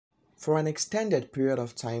For an extended period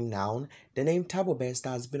of time now, the name Thabo Bester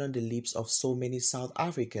has been on the lips of so many South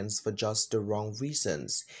Africans for just the wrong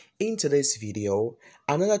reasons. In today's video,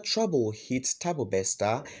 another trouble hits Thabo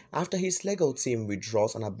Bester after his legal team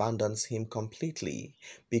withdraws and abandons him completely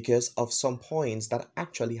because of some points that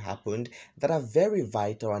actually happened that are very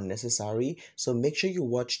vital and necessary, so make sure you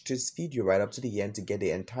watch this video right up to the end to get the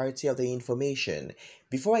entirety of the information.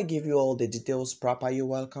 Before I give you all the details proper, you're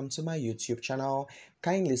welcome to my YouTube channel.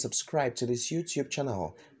 Kindly subscribe to this YouTube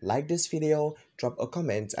channel, like this video, drop a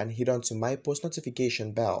comment and hit on to my post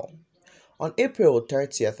notification bell. On April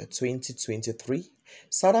 30th, 2023,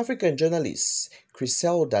 South African journalist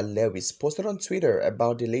Griselda Lewis posted on Twitter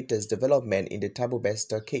about the latest development in the Thabo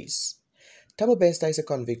Bester case. Thabo Bester is a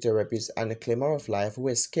convicted rapist and a claimer of life who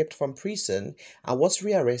escaped from prison and was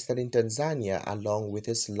rearrested in Tanzania along with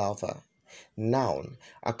his lover. Now,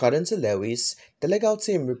 according to Lewis, the legal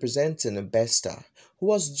team representing Bester, who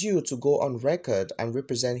was due to go on record and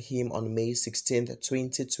represent him on May 16,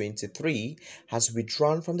 2023, has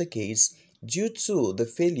withdrawn from the case due to the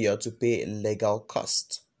failure to pay legal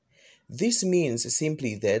costs. This means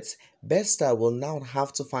simply that Bester will now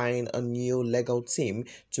have to find a new legal team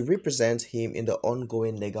to represent him in the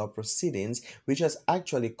ongoing legal proceedings, which has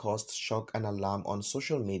actually caused shock and alarm on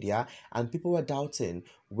social media, and people were doubting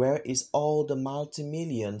where is all the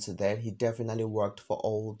multi-millions that he definitely worked for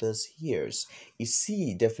all these years. Is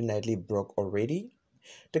he definitely broke already?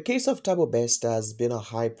 The case of Thabo Bester has been a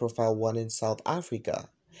high-profile one in South Africa,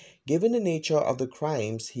 given the nature of the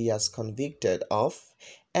crimes he has convicted of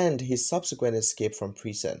and his subsequent escape from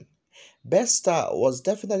prison. Bester was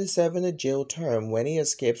definitely serving a jail term when he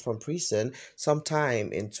escaped from prison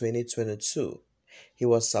sometime in 2022. He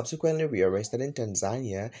was subsequently rearrested in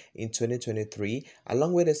Tanzania in 2023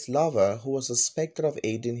 along with his lover who was suspected of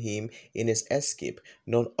aiding him in his escape,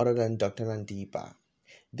 none other than Dr. Nandipa.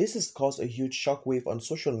 This has caused a huge shockwave on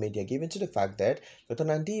social media given to the fact that Dr.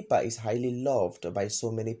 Nandipa is highly loved by so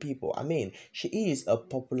many people. I mean, she is a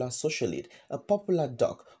popular socialite, a popular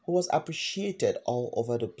doc who was appreciated all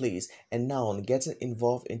over the place, and now getting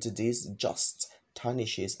involved into this just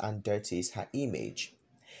tarnishes and dirties her image.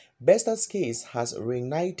 Bester's case has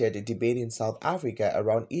reignited a debate in South Africa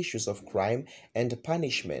around issues of crime and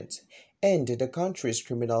punishment, and the country's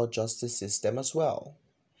criminal justice system as well.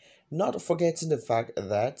 Not forgetting the fact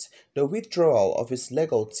that the withdrawal of his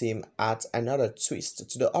legal team adds another twist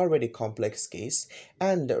to the already complex case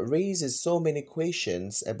and raises so many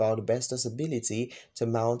questions about Bester's ability to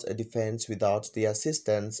mount a defense without the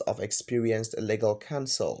assistance of experienced legal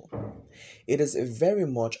counsel. It is very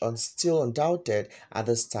much still undoubted at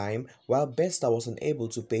this time, while Bester was unable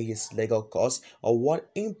to pay his legal costs, or what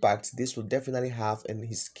impact this will definitely have in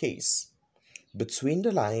his case. Between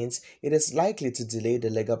the lines, it is likely to delay the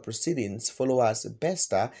legal proceedings followers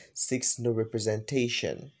Bester seeks no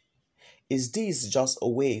representation. Is this just a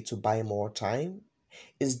way to buy more time?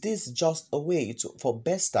 Is this just a way for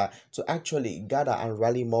Bester to actually gather and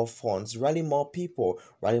rally more funds, rally more people,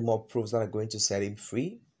 rally more proofs that are going to set him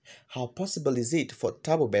free? How possible is it for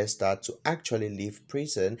Thabo Bester to actually leave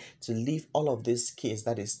prison, to leave all of this case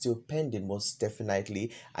that is still pending, most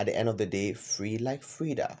definitely at the end of the day, free like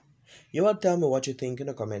Frida? You will tell me what you think in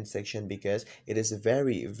the comment section because it is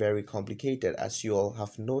very, very complicated as you all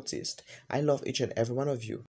have noticed. I love each and every one of you.